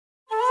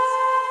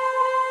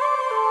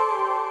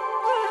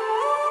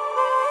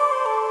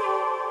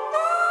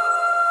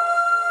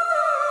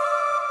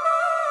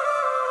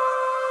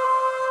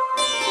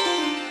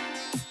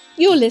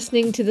You're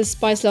listening to the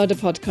Spice Larder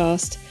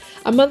podcast,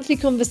 a monthly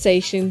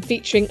conversation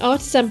featuring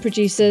artisan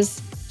producers,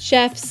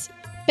 chefs,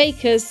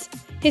 bakers,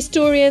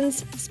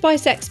 historians,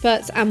 spice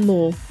experts and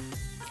more.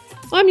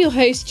 I'm your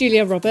host,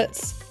 Julia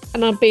Roberts,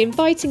 and I'll be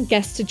inviting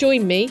guests to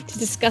join me to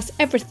discuss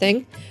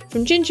everything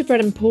from gingerbread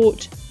and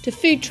port to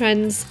food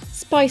trends,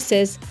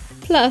 spices,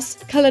 plus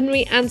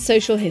culinary and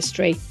social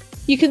history.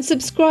 You can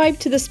subscribe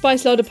to the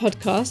Spice Larder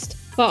podcast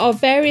via our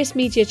various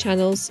media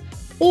channels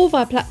or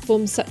via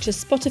platforms such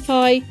as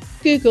Spotify,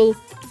 Google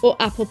or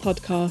Apple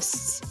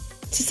Podcasts.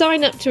 To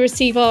sign up to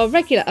receive our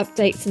regular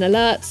updates and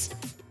alerts,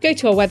 go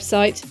to our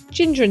website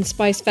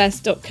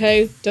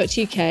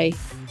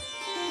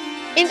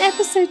gingerandspicefest.co.uk. In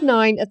episode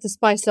 9 of the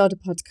Spice Larder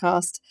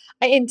podcast,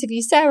 I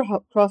interview Sarah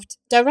Hopcroft,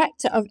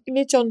 director of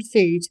Image on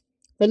Food,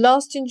 the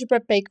last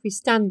gingerbread bakery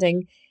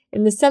standing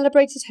in the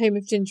celebrated home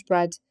of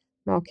gingerbread,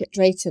 Market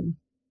Drayton.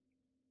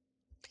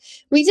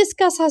 We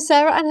discuss how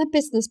Sarah and her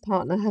business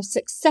partner have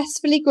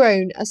successfully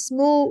grown a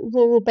small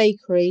rural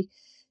bakery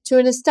to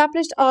an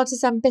established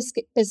artisan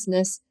biscuit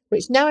business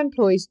which now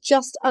employs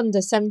just under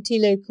 70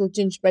 local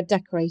gingerbread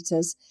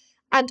decorators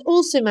and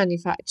also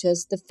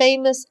manufactures the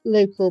famous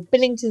local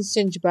Billington's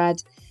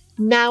gingerbread,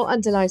 now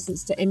under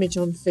licence to Image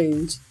on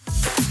Food.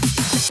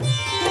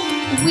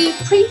 We've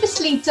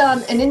previously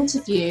done an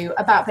interview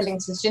about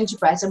Billington's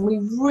gingerbread and we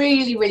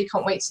really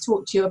can't wait to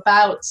talk to you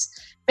about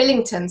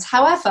Billington's.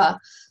 However,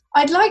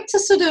 I'd like to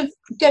sort of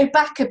go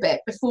back a bit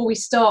before we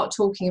start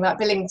talking about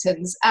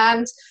Billington's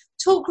and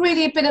talk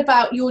really a bit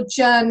about your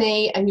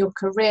journey and your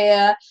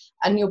career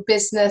and your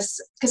business,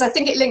 because I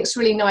think it links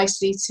really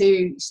nicely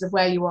to sort of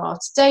where you are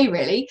today,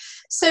 really.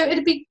 So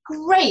it'd be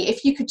great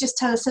if you could just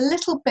tell us a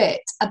little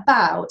bit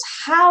about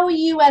how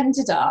you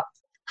ended up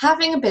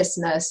having a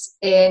business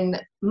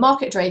in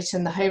Market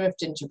Drayton, the home of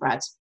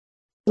gingerbread.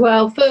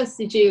 Well,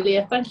 firstly,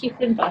 Julia, thank you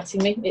for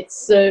inviting me.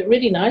 It's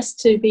really nice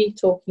to be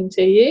talking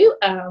to you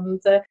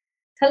and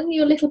telling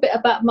you a little bit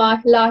about my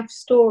life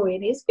story.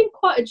 And it's been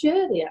quite a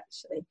journey,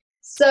 actually.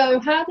 So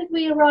how did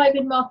we arrive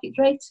in Market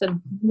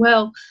Drayton?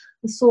 Well,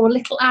 we saw a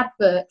little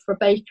advert for a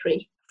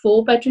bakery,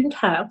 4-bedroomed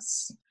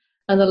house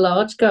and a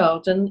large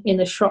garden in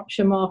a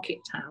Shropshire market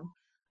town.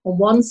 On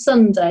one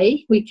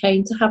Sunday, we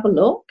came to have a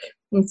look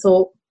and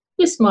thought,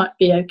 this might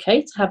be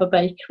okay to have a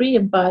bakery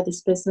and buy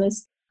this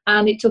business.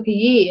 And it took a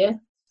year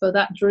for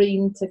that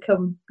dream to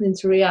come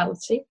into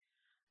reality.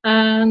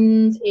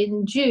 And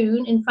in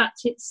June, in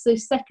fact, it's the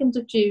 2nd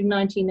of June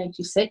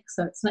 1986,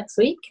 so it's next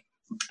week,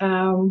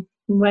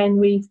 when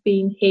we've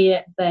been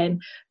here then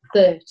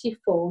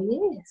 34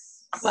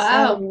 years.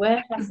 Wow. So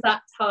where has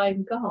that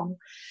time gone?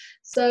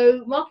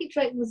 So Market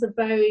Drayton was a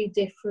very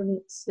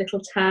different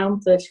little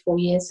town 34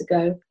 years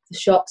ago. The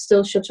shop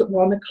still shut at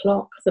 1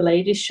 o'clock. The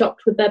ladies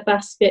shopped with their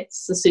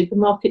baskets. The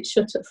supermarket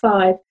shut at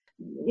 5.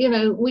 You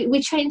know,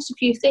 we changed a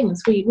few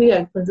things. We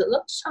opened at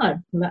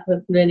lunchtime, and that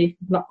was really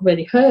not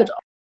really heard of.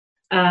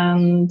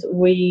 And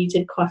we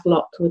did quite a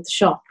lot with the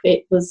shop.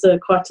 It was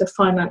quite a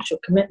financial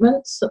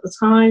commitment at the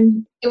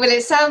time. Well,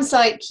 it sounds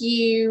like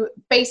you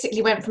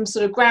basically went from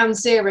sort of ground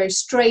zero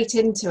straight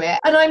into it.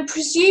 And I'm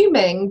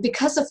presuming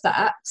because of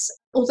that,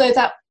 although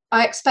that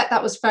I expect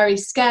that was very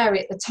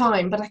scary at the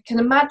time, but I can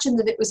imagine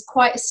that it was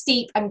quite a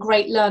steep and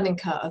great learning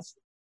curve.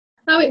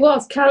 Oh, it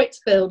was character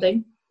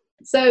building.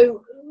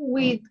 So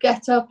we'd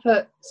get up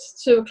at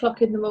 2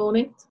 o'clock in the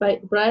morning to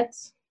bake the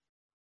breads.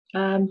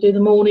 Do the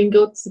morning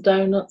goods, the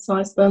donuts,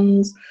 ice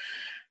buns,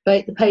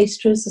 bake the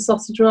pastries, the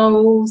sausage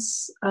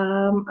rolls,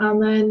 and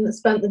then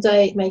spent the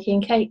day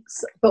making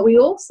cakes. But we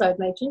also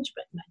made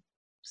gingerbread men.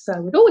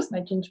 So we'd always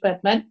made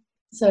gingerbread men.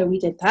 So we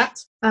did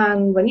that.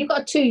 And when you've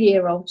got a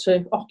 2-year-old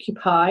to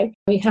occupy,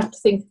 you have to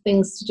think of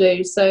things to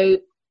do. So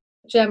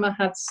Gemma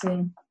had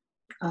some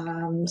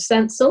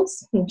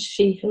stencils, and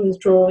she was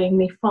drawing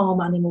me farm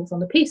animals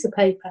on a piece of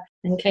paper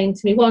and came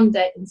to me one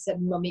day and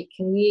said, "Mummy,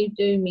 can you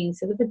do me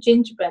instead of a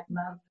gingerbread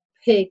man, a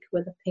pig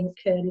with a pink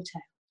curly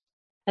tail?"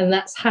 And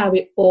that's how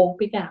it all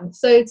began.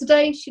 So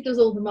today she does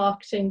all the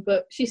marketing,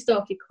 but she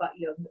started quite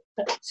young,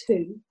 at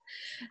 2.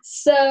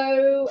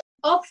 So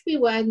off we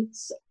went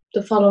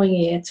the following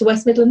year to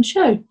West Midlands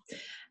Show.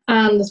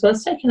 And as well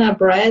as taking our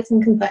bread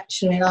and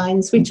confectionery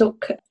lines, we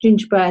took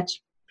gingerbread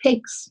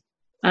pigs.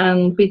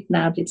 And we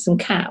now did some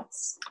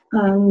cows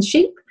and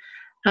sheep.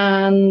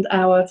 And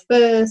our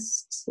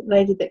first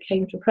lady that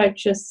came to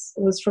approach us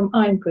was from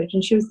Ironbridge,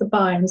 and she was the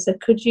buyer and said,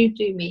 "Could you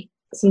do me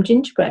some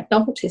gingerbread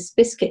novelties,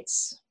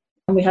 biscuits?"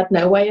 And we had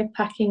no way of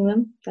packing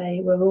them.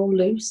 They were all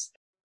loose.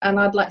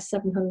 And I'd like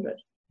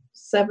 700.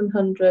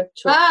 700.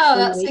 Wow,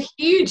 that's a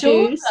huge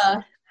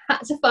order.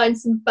 Had to find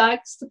some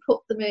bags to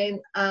put them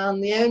in,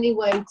 and the only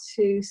way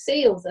to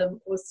seal them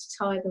was to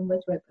tie them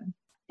with ribbon.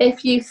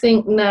 If you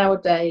think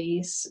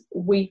nowadays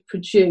we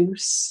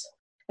produce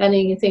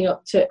anything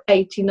up to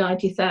 80,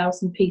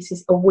 90,000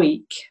 pieces a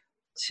week,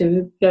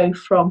 to go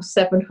from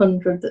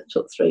 700 that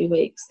took 3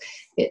 weeks,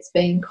 it's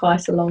been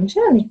quite a long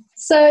journey.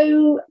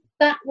 So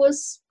that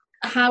was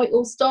how it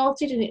all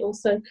started, and it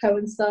also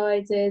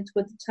coincided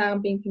with the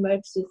town being promoted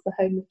as the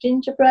home of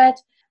gingerbread.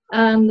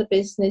 and the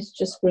business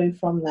just grew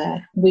from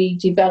there. We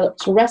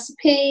developed a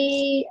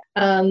recipe,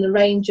 and the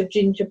range of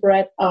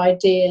gingerbread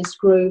ideas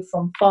grew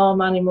from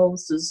farm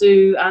animals to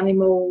zoo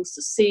animals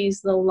to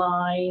seasonal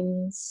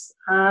lines,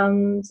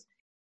 and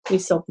we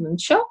sold them in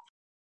shop.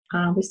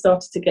 We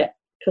started to get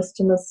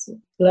customers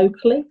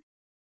locally,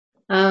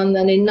 and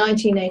then in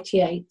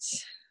 1988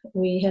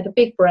 we had a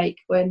big break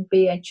when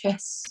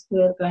BHS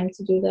were going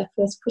to do their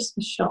first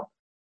Christmas shop,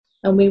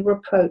 and we were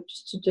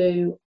approached to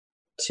do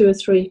 2 or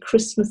 3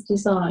 Christmas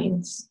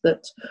designs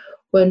that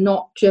were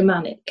not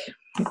Germanic.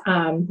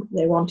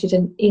 They wanted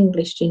an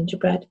English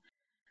gingerbread,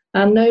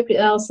 and nobody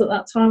else at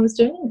that time was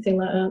doing anything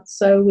like that.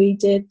 So we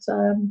did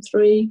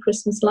 3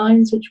 Christmas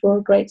lines, which were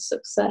a great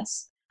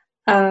success,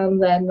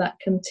 and then that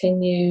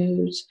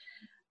continued,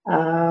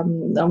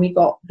 and we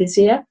got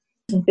busier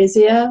and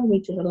busier. We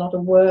did a lot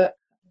of work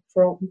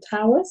for Alton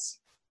Towers.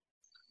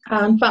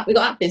 In fact, we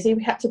got that busy,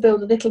 we had to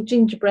build a little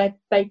gingerbread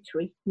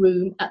bakery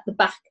room at the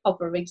back of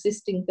our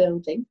existing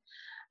building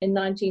in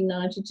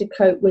 1990 to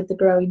cope with the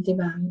growing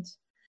demand.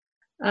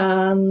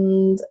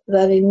 And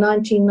then in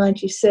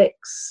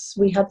 1996,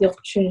 we had the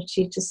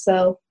opportunity to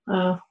sell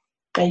our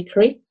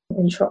bakery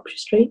in Shropshire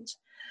Street.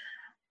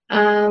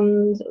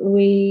 And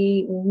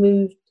we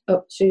moved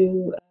up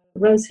to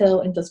Rose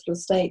Hill Industrial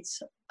Estate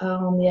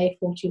on the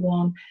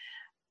A41.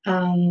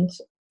 And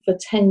for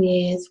 10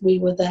 years, we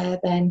were there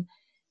then,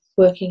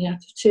 working out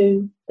of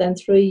 2, then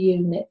 3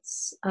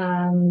 units,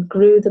 and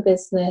grew the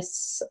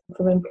business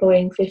from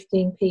employing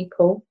 15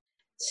 people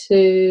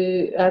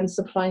to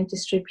supplying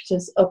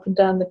distributors up and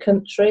down the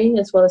country,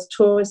 as well as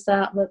tourist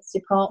outlets,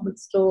 department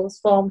stores,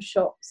 farm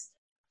shops,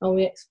 and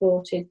we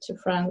exported to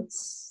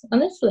France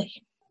and Italy.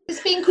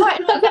 It's been quite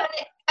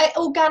an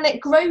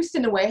organic growth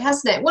in a way,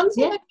 hasn't it? One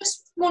thing I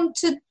just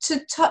wanted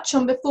to touch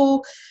on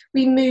before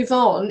we move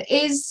on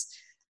is,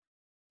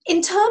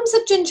 in terms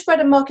of gingerbread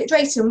and Market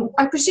Drayton,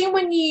 I presume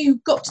when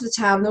you got to the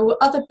town, there were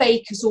other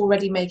bakers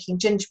already making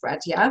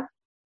gingerbread, yeah?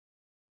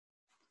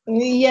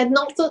 Yeah,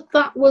 not that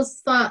that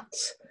was that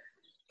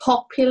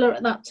popular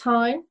at that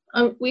time.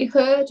 We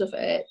heard of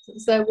it.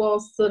 There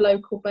was the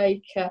local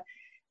baker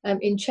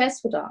in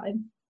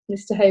Cheswardine,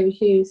 Mr. Hayward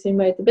Hughes, who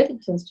made the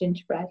Billington's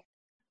gingerbread,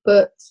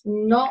 but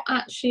not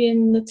actually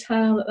in the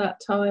town at that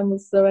time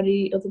was there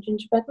any other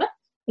gingerbread made.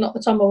 Not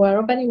that I'm aware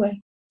of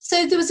anyway.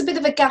 So there was a bit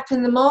of a gap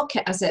in the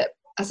market, as it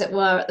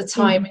were, at the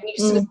time, and you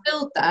sort of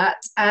filled that.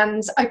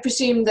 And I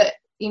presume that,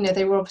 you know,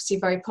 they were obviously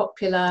very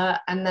popular,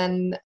 and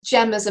then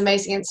Gemma's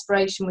amazing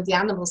inspiration with the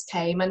animals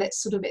came, and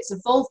it's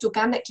evolved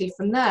organically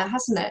from there,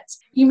 hasn't it?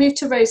 You moved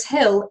to Rose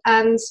Hill,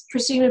 and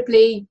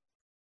presumably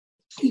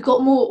you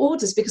got more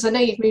orders, because I know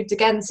you've moved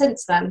again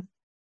since then.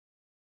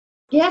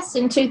 Yes,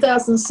 in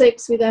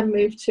 2006 we then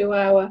moved to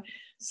our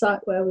site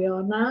where we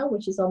are now,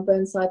 which is on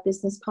Burnside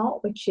Business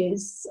Park, which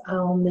is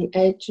on the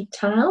edge of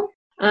town.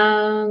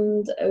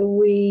 And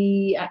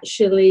we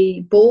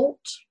actually bought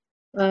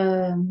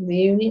the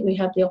unit. We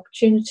had the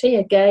opportunity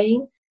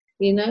again.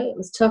 You know, it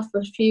was tough for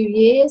a few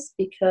years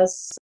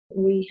because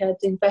we had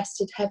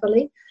invested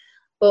heavily,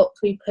 but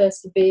we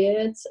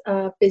persevered.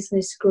 Our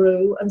business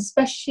grew, and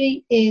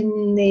especially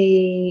in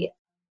the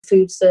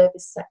food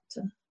service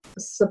sector,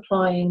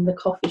 supplying the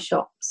coffee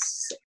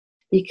shops,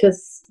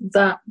 because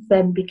that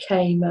then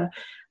became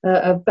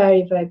a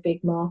very, very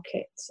big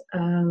market.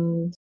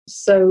 And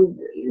so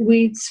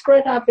we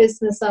spread our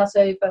business out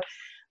over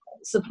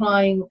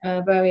supplying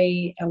a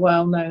very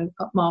well-known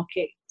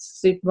upmarket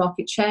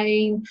supermarket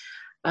chain,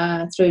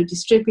 through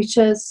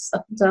distributors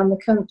up and down the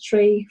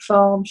country,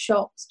 farm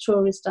shops,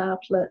 tourist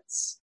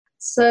outlets.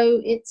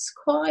 So it's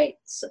quite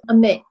a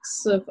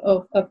mix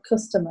of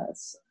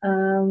customers.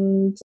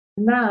 And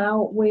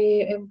now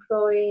we're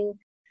employing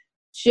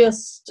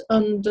just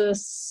under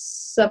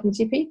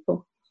 70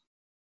 people.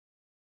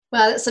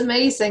 Well, that's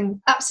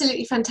amazing.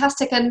 Absolutely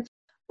fantastic. And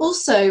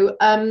also,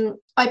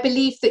 I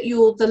believe that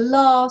you're the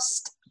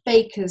last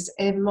bakers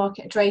in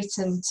Market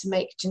Drayton to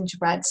make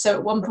gingerbread. So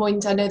at one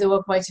point, I know there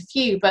were quite a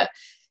few, but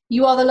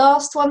you are the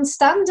last one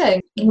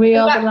standing. We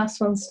are the last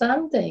one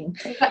standing.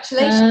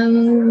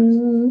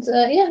 Congratulations.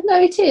 And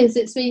it is.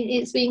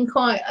 It's been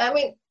quite. I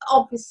mean,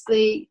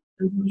 obviously,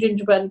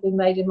 gingerbread had been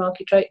made in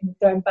Market Drayton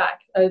going back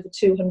over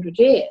 200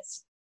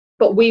 years,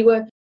 but we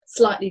were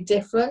slightly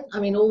different. I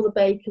mean, all the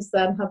bakers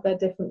then had their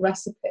different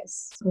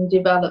recipes and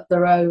developed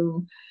their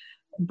own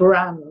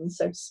brand,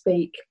 so to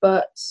speak,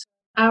 but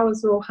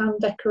ours are all hand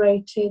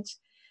decorated,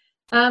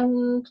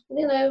 and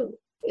you know,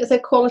 it's a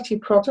quality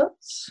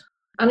product,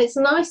 and it's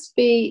nice to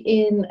be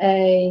in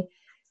a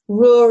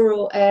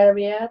rural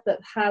area that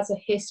has a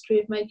history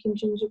of making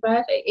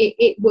gingerbread.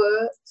 It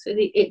worked,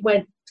 it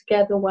went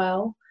together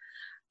well,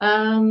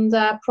 and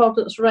our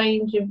products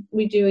range.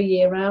 We do a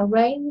year-round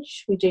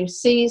range, we do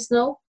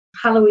seasonal.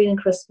 Halloween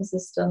and Christmas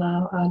is still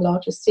our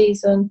largest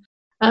season.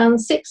 And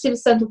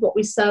 60% of what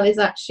we sell is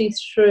actually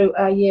through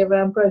our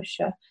year-round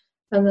brochure.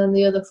 And then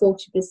the other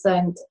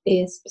 40%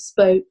 is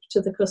bespoke to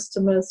the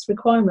customer's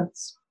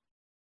requirements.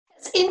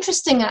 It's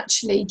interesting,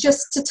 actually,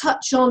 just to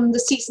touch on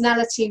the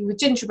seasonality with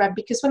gingerbread,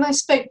 because when I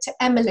spoke to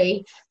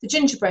Emily, the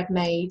gingerbread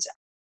maid,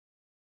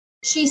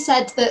 she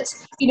said that,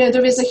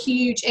 there is a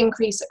huge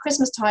increase at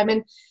Christmas time,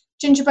 and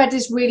gingerbread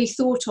is really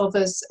thought of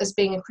as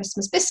being a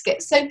Christmas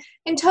biscuit. So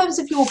in terms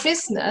of your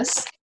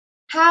business,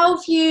 how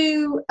have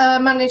you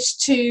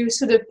managed to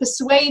sort of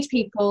persuade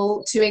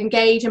people to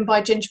engage and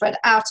buy gingerbread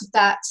out of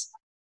that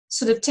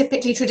sort of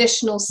typically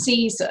traditional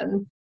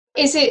season?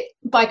 Is it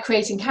by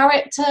creating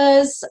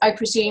characters? I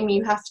presume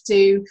you have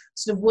to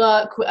sort of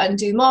work and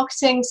do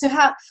marketing. So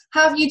how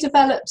have you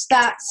developed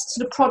that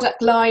sort of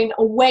product line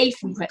away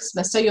from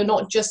Christmas so you're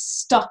not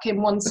just stuck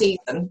in one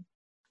season?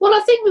 Well,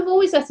 I think we've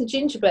always had a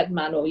gingerbread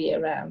man all year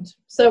round.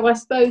 So I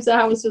suppose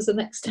ours was an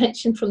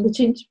extension from the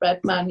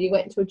gingerbread man. You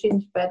went to a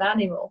gingerbread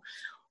animal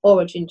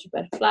or a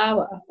gingerbread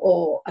flower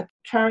or a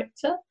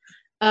character.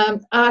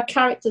 Our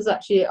characters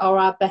actually are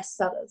our best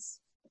sellers.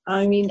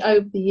 I mean,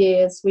 over the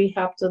years, we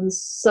have done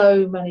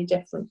so many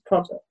different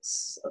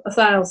products,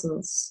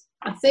 thousands.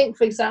 I think,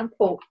 for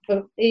example,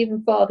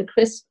 even Father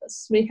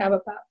Christmas, we have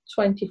about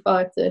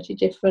 25, 30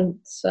 different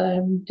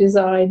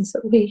designs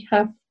that we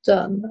have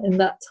done in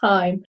that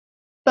time.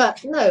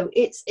 But no,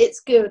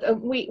 it's good,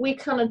 and we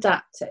can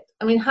adapt it.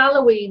 I mean,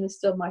 Halloween is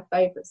still my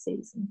favourite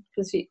season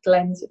because it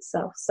blends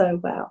itself so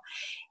well.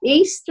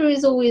 Easter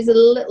is always a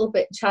little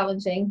bit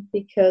challenging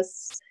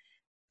because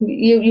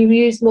you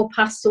use more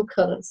pastel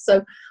colours.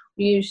 So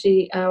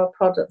usually our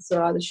products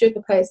are either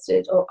sugar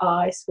pasted or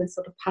ice with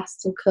sort of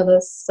pastel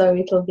colours. So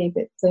it'll give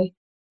it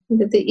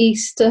the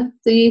Easter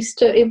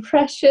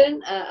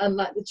impression, and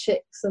like the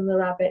chicks and the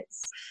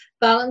rabbits.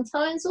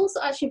 Valentine's also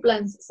actually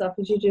blends itself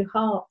because you do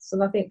hearts,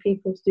 and I think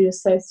people do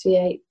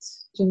associate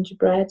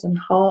gingerbread and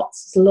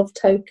hearts as love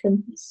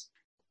tokens.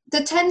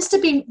 There tends to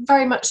be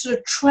very much sort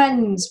of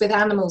trends with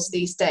animals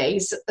these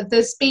days.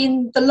 There's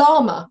been the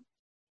llama,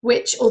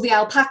 or the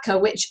alpaca,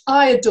 which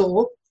I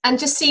adore, and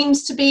just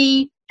seems to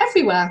be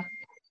everywhere,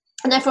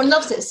 and everyone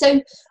loves it.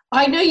 So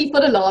I know you've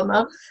got a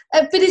llama,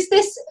 but is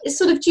this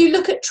sort of, do you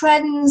look at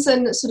trends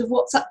and sort of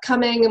what's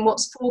upcoming and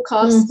what's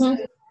forecast?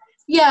 Mm-hmm.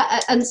 Yeah,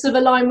 and sort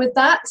of align with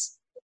that?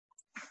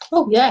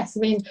 Oh, yes. I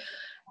mean,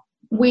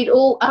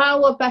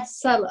 our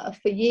bestseller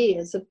for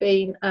years have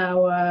been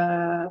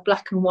our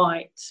black and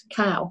white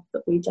cow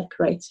that we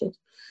decorated.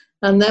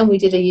 And then we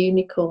did a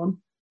unicorn,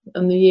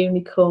 and the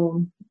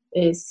unicorn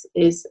is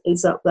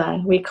up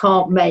there. We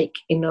can't make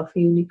enough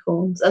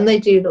unicorns, and they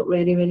do look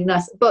really, really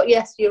nice. But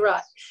yes, you're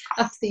right.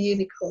 After the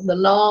unicorn, the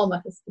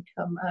llama has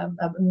become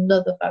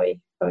another very,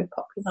 very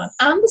popular one.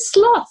 And the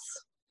sloth.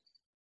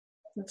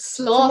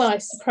 To my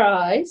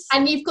surprise.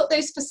 And you've got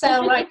those for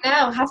sale right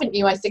now, haven't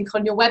you? I think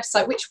on your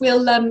website, which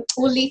we'll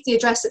leave the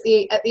address at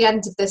the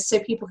end of this so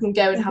people can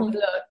go and have a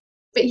look.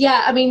 But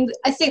yeah, I mean,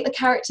 I think the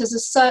characters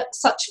are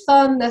such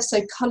fun. They're so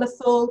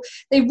colourful.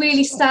 They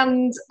really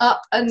stand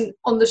up and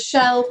on the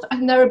shelf,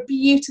 and they're a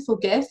beautiful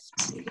gift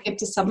to give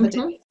to somebody.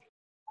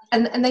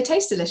 Mm-hmm. And they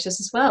taste delicious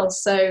as well.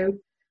 So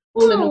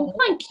all in all,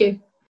 thank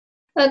you.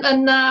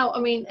 And now, I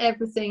mean,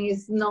 everything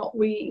is not,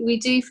 we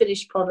do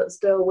finish products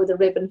still with a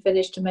ribbon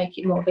finish to make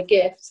it more of a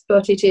gift,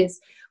 but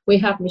we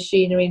have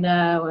machinery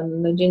now,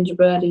 and the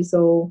gingerbread is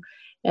all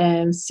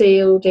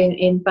sealed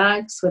in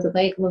bags with an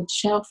 8-month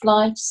shelf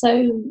life.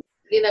 So,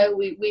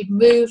 we've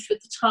moved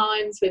with the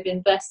times, we've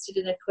invested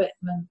in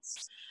equipment,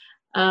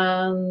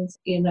 and,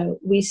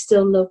 we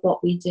still love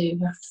what we do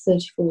after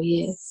 34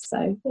 years.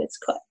 So it's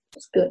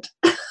good.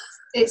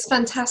 It's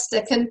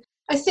fantastic. And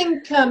I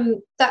think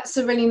that's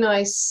a really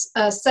nice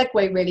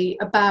segue, really,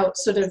 about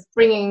sort of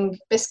bringing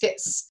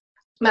biscuits,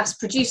 mass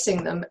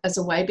producing them as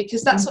a way,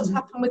 because that's what's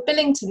happened with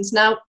Billington's.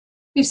 Now,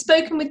 we've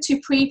spoken with 2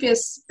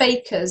 previous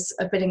bakers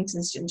of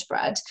Billington's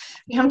gingerbread.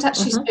 We haven't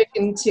actually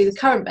spoken to the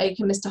current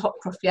baker, Mr.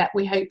 Hopcroft, yet.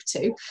 We hope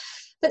to.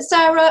 But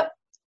Sarah,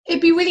 it'd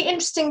be really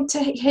interesting to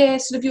hear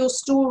sort of your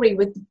story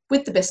with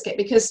the biscuit,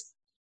 because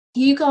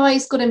you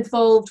guys got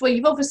involved. Well,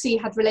 you've obviously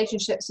had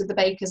relationships with the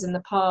bakers in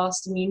the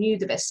past, and you knew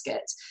the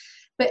biscuit.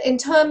 But in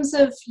terms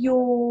of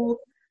your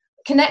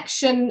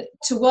connection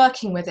to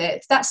working with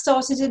it, that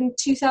started in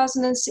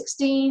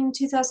 2016,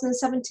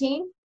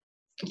 2017?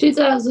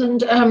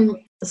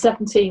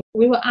 2017.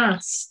 We were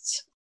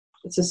asked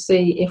to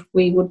see if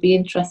we would be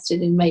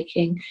interested in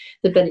making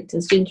the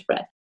Billington's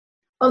gingerbread.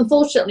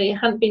 Unfortunately, it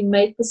hadn't been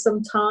made for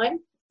some time.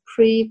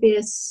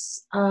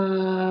 Previous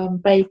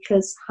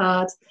bakers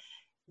had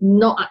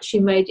not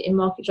actually made it in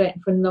Market Drayton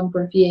for a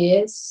number of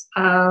years,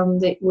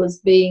 and it was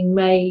being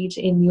made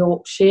in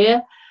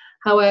Yorkshire.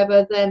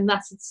 However, then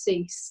that had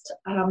ceased.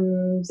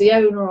 The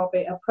owner of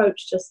it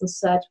approached us and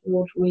said,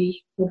 would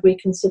we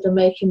consider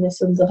making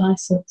this under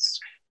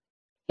licence?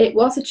 It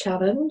was a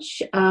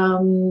challenge.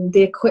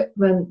 The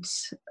equipment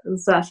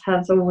that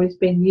has always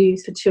been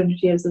used for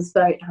 200 years is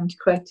very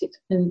antiquated,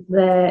 and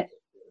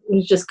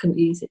we just couldn't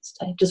use it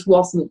today. It just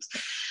wasn't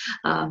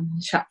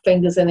sharp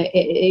fingers in it.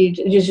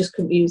 You just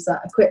couldn't use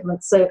that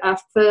equipment. So our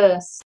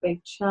first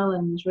big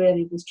challenge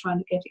really was trying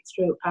to get it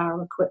through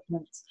our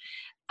equipment,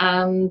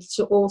 and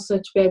to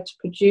be able to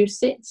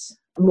produce it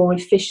more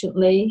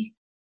efficiently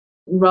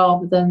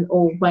rather than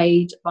all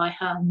made by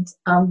hand.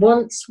 And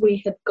once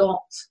we had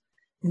got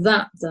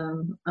that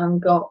done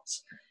and got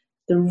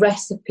the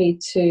recipe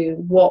to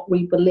what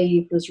we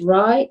believe was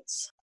right.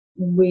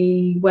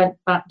 We went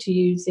back to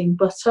using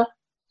butter.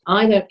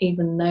 I don't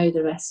even know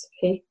the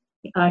recipe.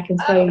 I can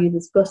tell you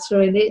there's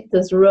butter in it,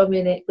 there's rum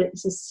in it, but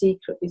it's a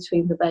secret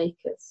between the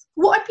bakers.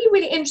 What I'd be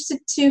really interested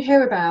to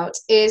hear about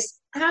is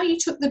how you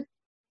took the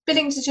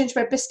Billington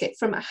gingerbread biscuit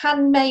from a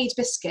handmade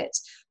biscuit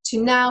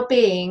to now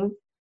being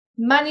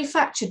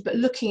manufactured but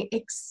looking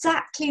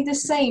exactly the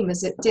same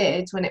as it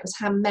did when it was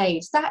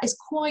handmade. That is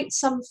quite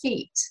some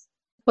feat.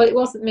 Well, it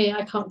wasn't me.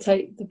 I can't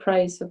take the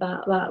praise for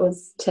that. That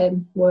was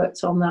Tim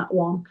worked on that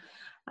one.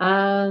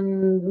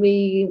 And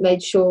we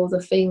made sure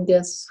the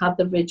fingers had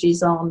the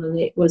ridges on and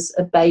it was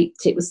a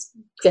baked. It was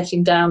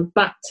getting down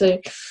back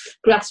to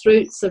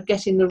grassroots of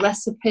getting the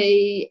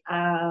recipe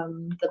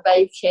and the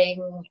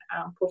baking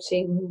and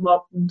putting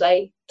modern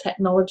day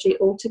technology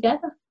all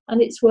together.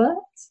 And it's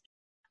worked.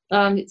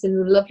 And it's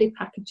in lovely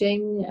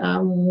packaging.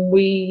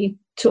 We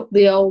took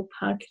the old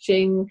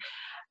packaging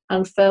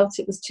and felt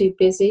it was too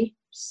busy.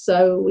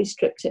 So we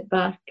stripped it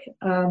back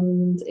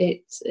and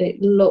it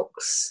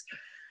looks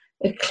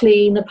a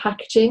cleaner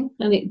packaging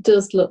and it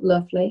does look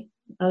lovely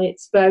and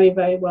it's very,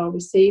 very well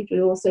received.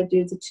 We also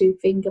do the 2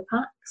 finger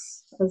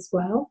packs as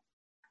well.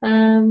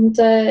 And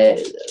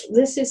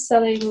this is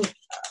selling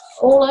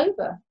all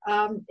over.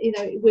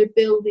 We're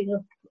building a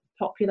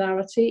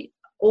popularity.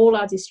 All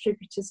our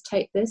distributors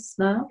take this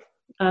now.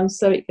 And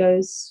so it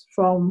goes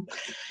from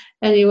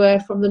anywhere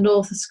from the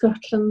north of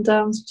Scotland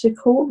down to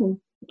Cornwall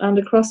and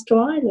across to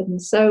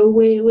Ireland. So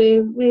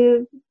we've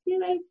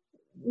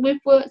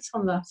worked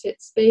on that.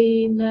 It's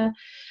been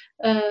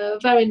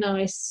very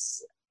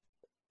nice.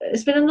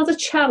 It's been another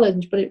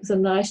challenge, but it was a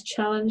nice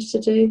challenge to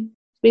do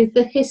with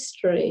the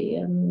history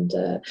and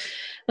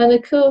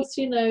of course,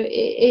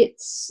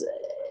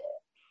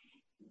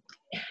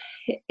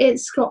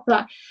 it's got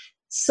that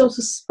sort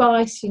of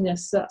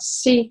spiciness, that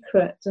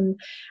secret, and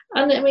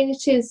I mean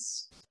it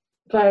is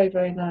very,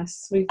 very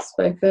nice. We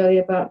spoke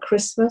earlier about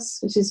Christmas,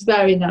 which is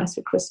very nice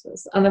for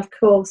Christmas, and of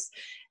course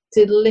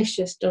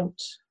delicious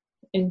dunked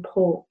in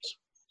port.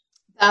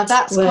 Now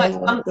that's quite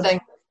something.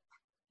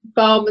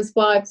 Farmers'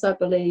 wives, I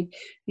believe,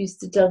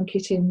 used to dunk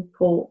it in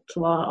port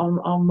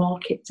on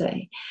market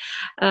day,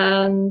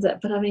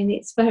 but I mean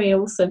it's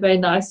also very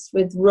nice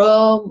with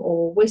rum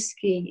or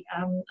whiskey,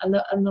 and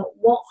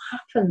what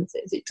happens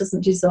is it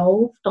doesn't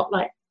dissolve, not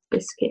like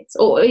biscuits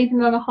or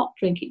even on a hot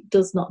drink. It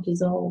does not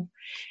dissolve.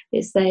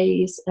 It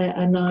stays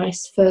a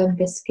nice firm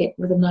biscuit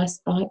with a nice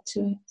bite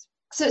to it.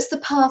 So it's the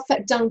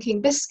perfect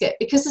dunking biscuit,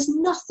 because there's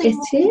nothing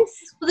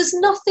there's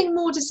nothing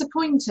more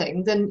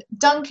disappointing than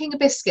dunking a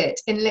biscuit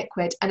in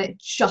liquid and it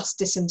just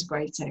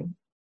disintegrating.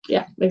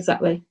 Yeah,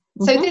 exactly.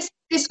 So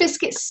this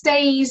biscuit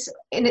stays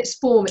in its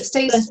form. It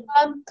stays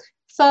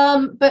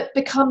firm, but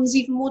becomes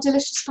even more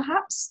delicious,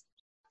 perhaps.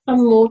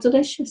 And more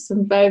delicious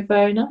and very,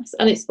 very nice.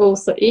 And it's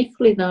also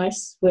equally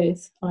nice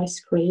with ice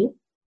cream.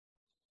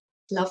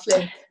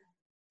 Lovely.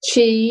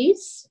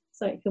 Cheese.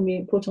 So it can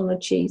be put on a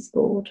cheese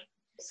board.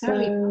 So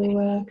we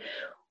were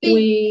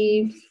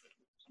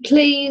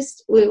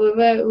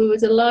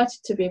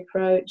delighted to be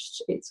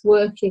approached. It's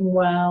working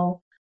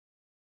well,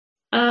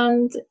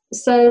 and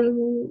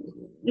so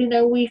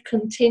we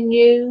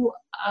continue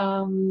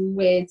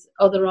with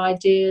other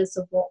ideas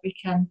of what we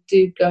can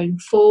do going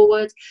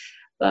forward.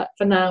 But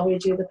for now, we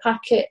do the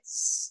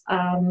packets,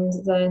 and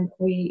then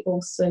we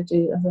also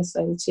do, as I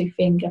say, the 2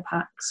 finger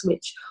packs,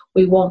 which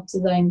we want to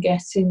then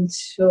get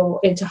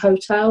into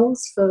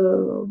hotels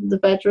for the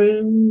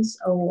bedrooms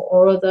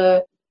or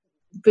other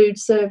food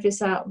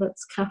service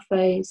outlets,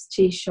 cafes,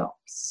 tea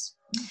shops,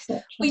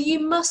 etc. Well,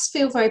 you must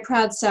feel very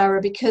proud, Sarah,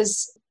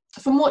 because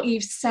from what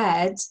you've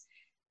said,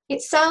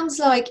 it sounds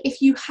like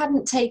if you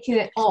hadn't taken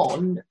it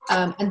on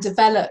and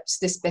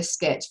developed this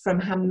biscuit from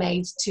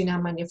handmade to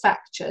now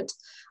manufactured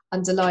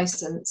under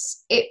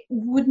license, it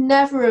would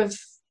never have,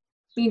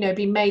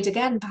 been made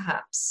again,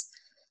 perhaps.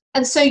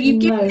 And so you've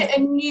given it a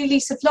new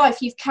lease of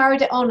life. You've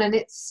carried it on, and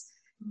it's,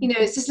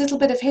 it's this little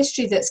bit of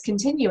history that's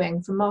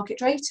continuing from Market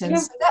Drayton. Yeah.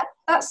 So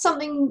that's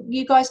something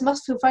you guys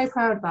must feel very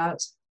proud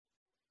about.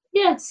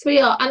 Yes,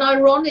 we are. And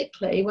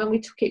ironically, when we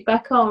took it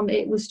back on,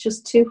 it was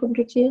just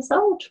 200 years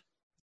old.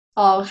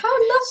 Oh, how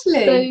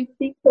lovely. So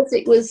because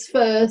it was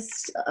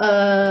first,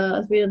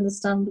 as we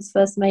understand, was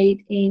first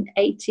made in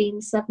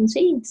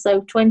 1817.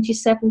 So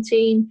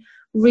 2017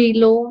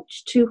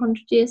 relaunched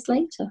 200 years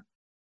later.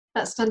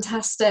 That's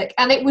fantastic.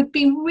 And it would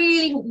be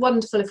really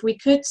wonderful if we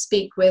could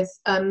speak with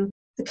the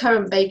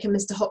current baker,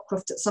 Mr.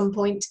 Hopcroft, at some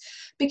point,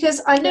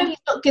 because I know he's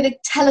not going to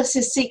tell us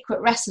his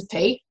secret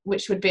recipe,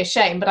 which would be a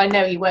shame, but I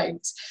know he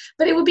won't.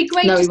 But it would be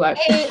great to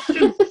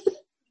hear.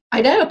 I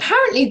know,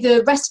 apparently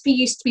the recipe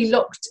used to be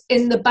locked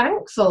in the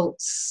bank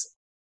vaults.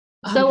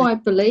 So I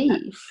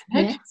believe.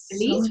 Yes,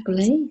 I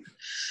believe.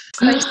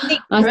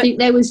 I think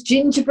there was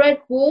gingerbread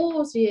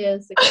wars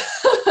years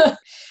ago.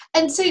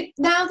 And so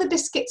now the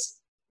biscuits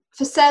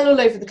for sale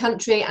all over the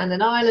country and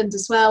in Ireland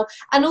as well.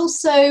 And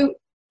also,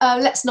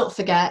 let's not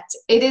forget,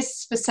 it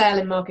is for sale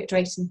in Market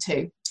Drayton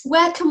too.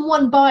 Where can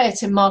one buy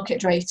it in Market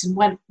Drayton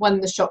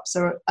when the shops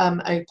are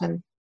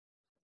open?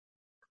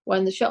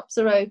 when the shops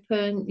are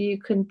open,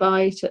 you can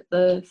buy it at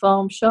the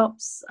farm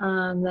shops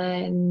and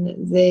then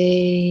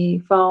the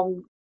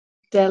farm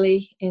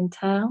deli in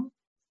town.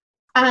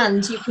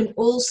 And you can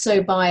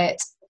also buy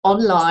it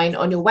online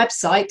on your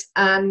website,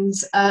 and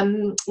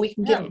we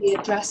can give you the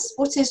address.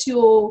 What is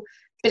your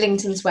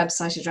Billington's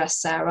website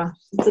address, Sarah?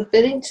 The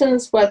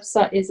Billington's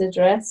website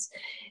address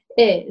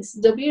is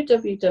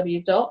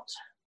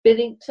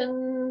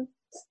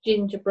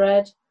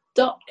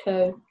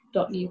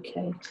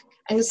www.billingtonsgingerbread.co.uk.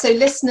 And so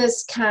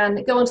listeners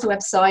can go onto the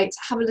website,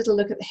 have a little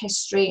look at the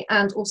history,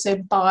 and also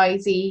buy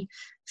the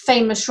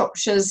famous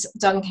Shropshire's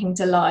Dunking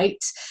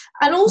Delight.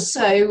 And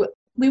also,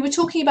 we were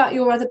talking about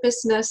your other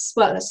business,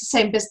 well, it's the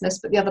same business,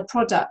 but the other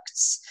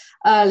products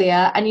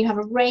earlier, and you have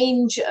a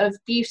range of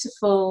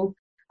beautiful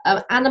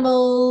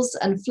animals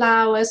and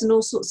flowers and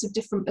all sorts of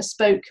different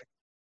bespoke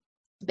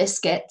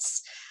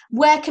biscuits.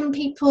 Where can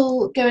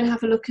people go and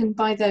have a look and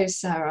buy those,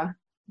 Sarah?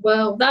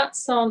 Well,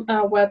 that's on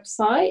our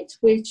website,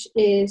 which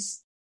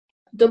is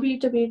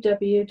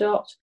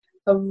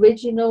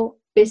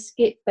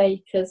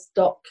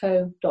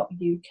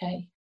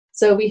www.originalbiscuitbakers.co.uk.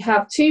 So we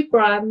have 2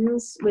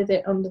 brands with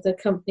it under the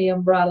company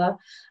umbrella,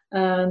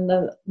 and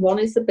one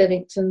is the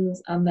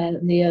Billingtons, and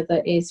then the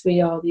other is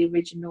we are the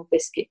Original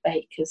Biscuit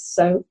Bakers.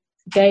 So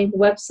again, the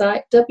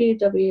website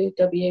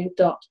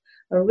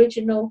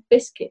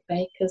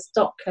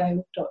www.originalbiscuitbakers.co.uk.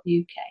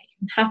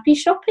 And happy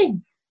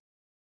shopping!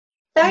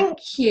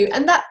 Thank you.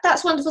 And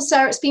that's wonderful,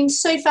 Sarah. It's been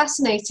so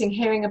fascinating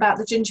hearing about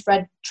the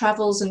gingerbread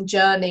travels and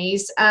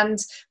journeys, and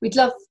we'd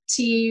love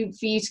for you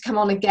to come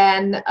on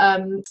again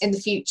in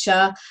the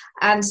future.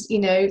 And,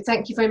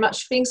 thank you very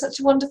much for being such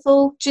a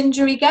wonderful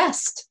gingery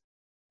guest.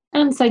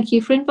 And thank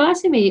you for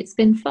inviting me. It's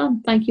been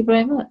fun. Thank you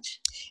very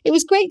much. It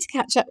was great to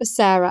catch up with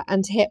Sarah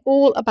and to hear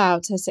all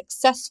about her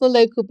successful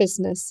local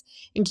business,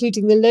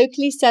 including the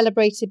locally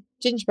celebrated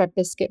gingerbread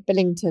biscuit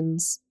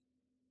Billingtons.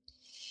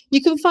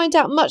 You can find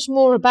out much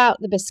more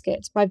about the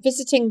biscuit by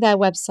visiting their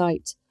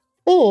website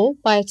or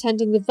by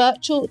attending the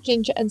virtual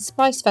Ginger and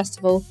Spice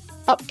Festival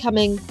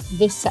upcoming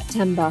this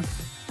September.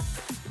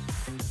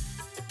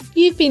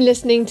 You've been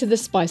listening to The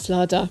Spice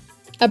Larder,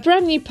 a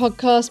brand new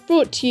podcast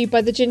brought to you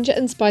by the Ginger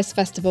and Spice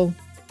Festival.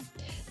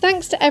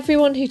 Thanks to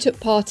everyone who took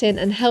part in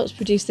and helped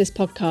produce this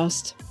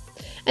podcast.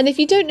 And if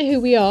you don't know who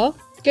we are,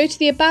 go to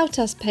the About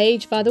Us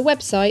page via the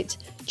website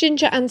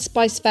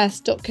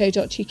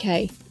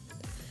gingerandspicefest.co.uk.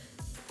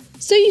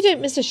 So you don't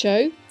miss a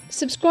show,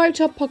 subscribe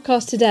to our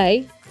podcast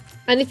today,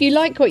 and if you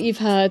like what you've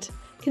heard,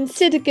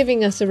 consider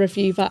giving us a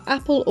review via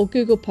Apple or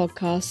Google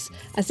Podcasts,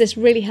 as this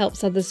really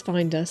helps others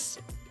find us.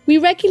 We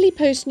regularly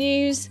post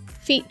news,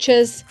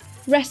 features,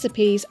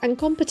 recipes and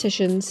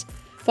competitions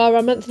via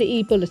our monthly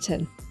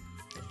e-bulletin.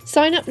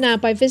 Sign up now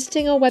by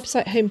visiting our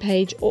website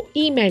homepage or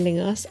emailing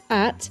us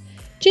at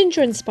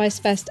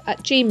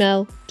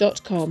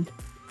gingerandspicefest@gmail.com.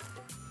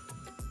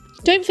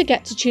 Don't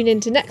forget to tune in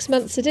to next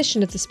month's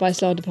edition of the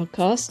Spice Larder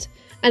podcast,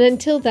 and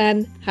until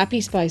then, happy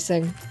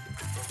spicing.